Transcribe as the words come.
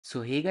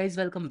So hey guys,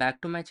 welcome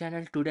back to my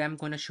channel. Today I'm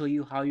gonna show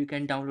you how you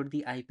can download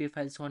the IPA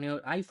files on your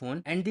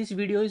iPhone, and this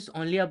video is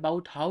only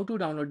about how to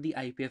download the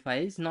IPA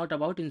files, not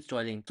about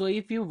installing. So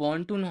if you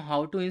want to know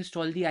how to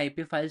install the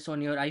IPA files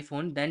on your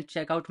iPhone, then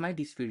check out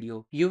this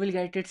video. You will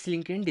get its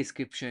link in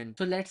description.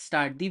 So let's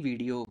start the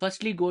video.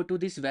 Firstly, go to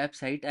this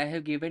website. I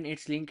have given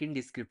its link in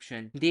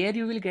description. There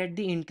you will get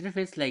the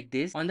interface like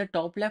this. On the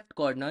top left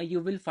corner, you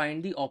will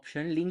find the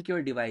option link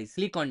your device.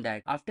 Click on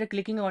that. After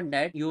clicking on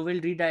that, you will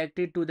redirect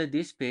it to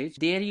this page.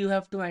 There you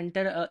have to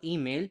enter a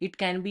email. It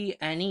can be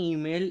any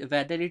email,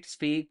 whether it's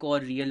fake or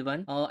real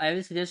one. I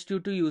will suggest you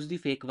to use the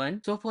fake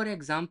one. So for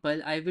example,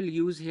 I will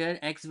use here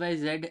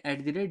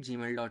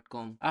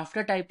xyz@gmail.com.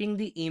 After typing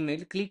the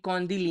email, click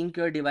on the link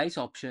your device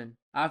option.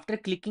 After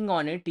clicking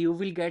on it, you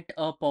will get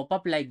a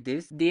pop-up like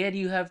this. There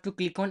you have to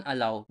click on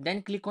allow,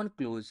 then click on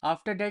close.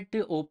 After that,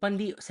 to open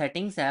the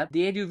settings app.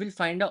 There you will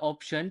find a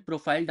option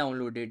profile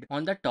downloaded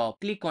on the top.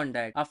 Click on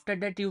that. After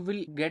that, you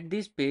will get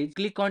this page.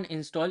 Click on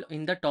install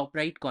in the top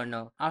right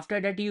corner.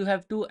 After that, you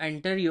have to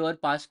enter your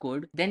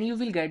passcode. Then you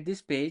will get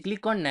this page.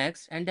 Click on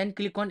next and then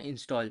click on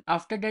install.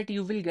 After that,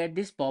 you will get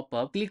this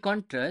pop-up. Click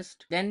on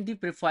trust. Then the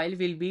profile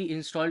will be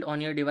installed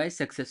on your device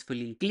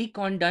successfully. Click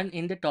on done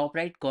in the top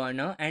right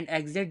corner and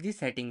exit the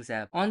settings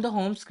app. On the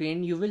home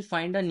screen, you will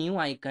find a new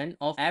icon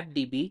of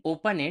AppDB.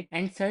 Open it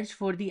and search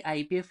for the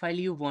IPA file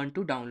you want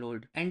to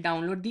download and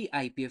download the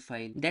IPA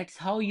file. That's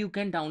how you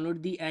can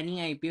download the any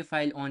IPA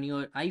file on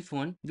your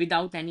iPhone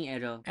without any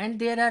error. And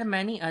there are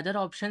many other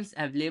options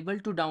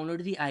available to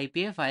download the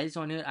IPA files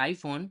on your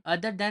iPhone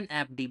other than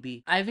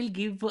AppDB. I will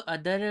give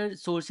other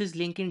sources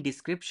link in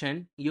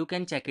description. You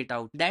can check it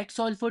out. That's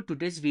all for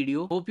today's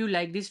video. Hope you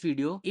like this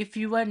video. If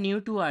you are new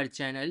to our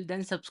channel,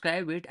 then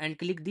subscribe it and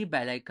click the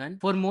bell icon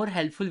for more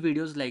helpful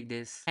videos like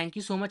this. Thank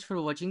you so much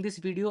for watching this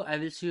video. I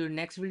will see you in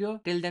next video.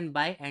 Till then,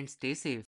 bye and stay safe.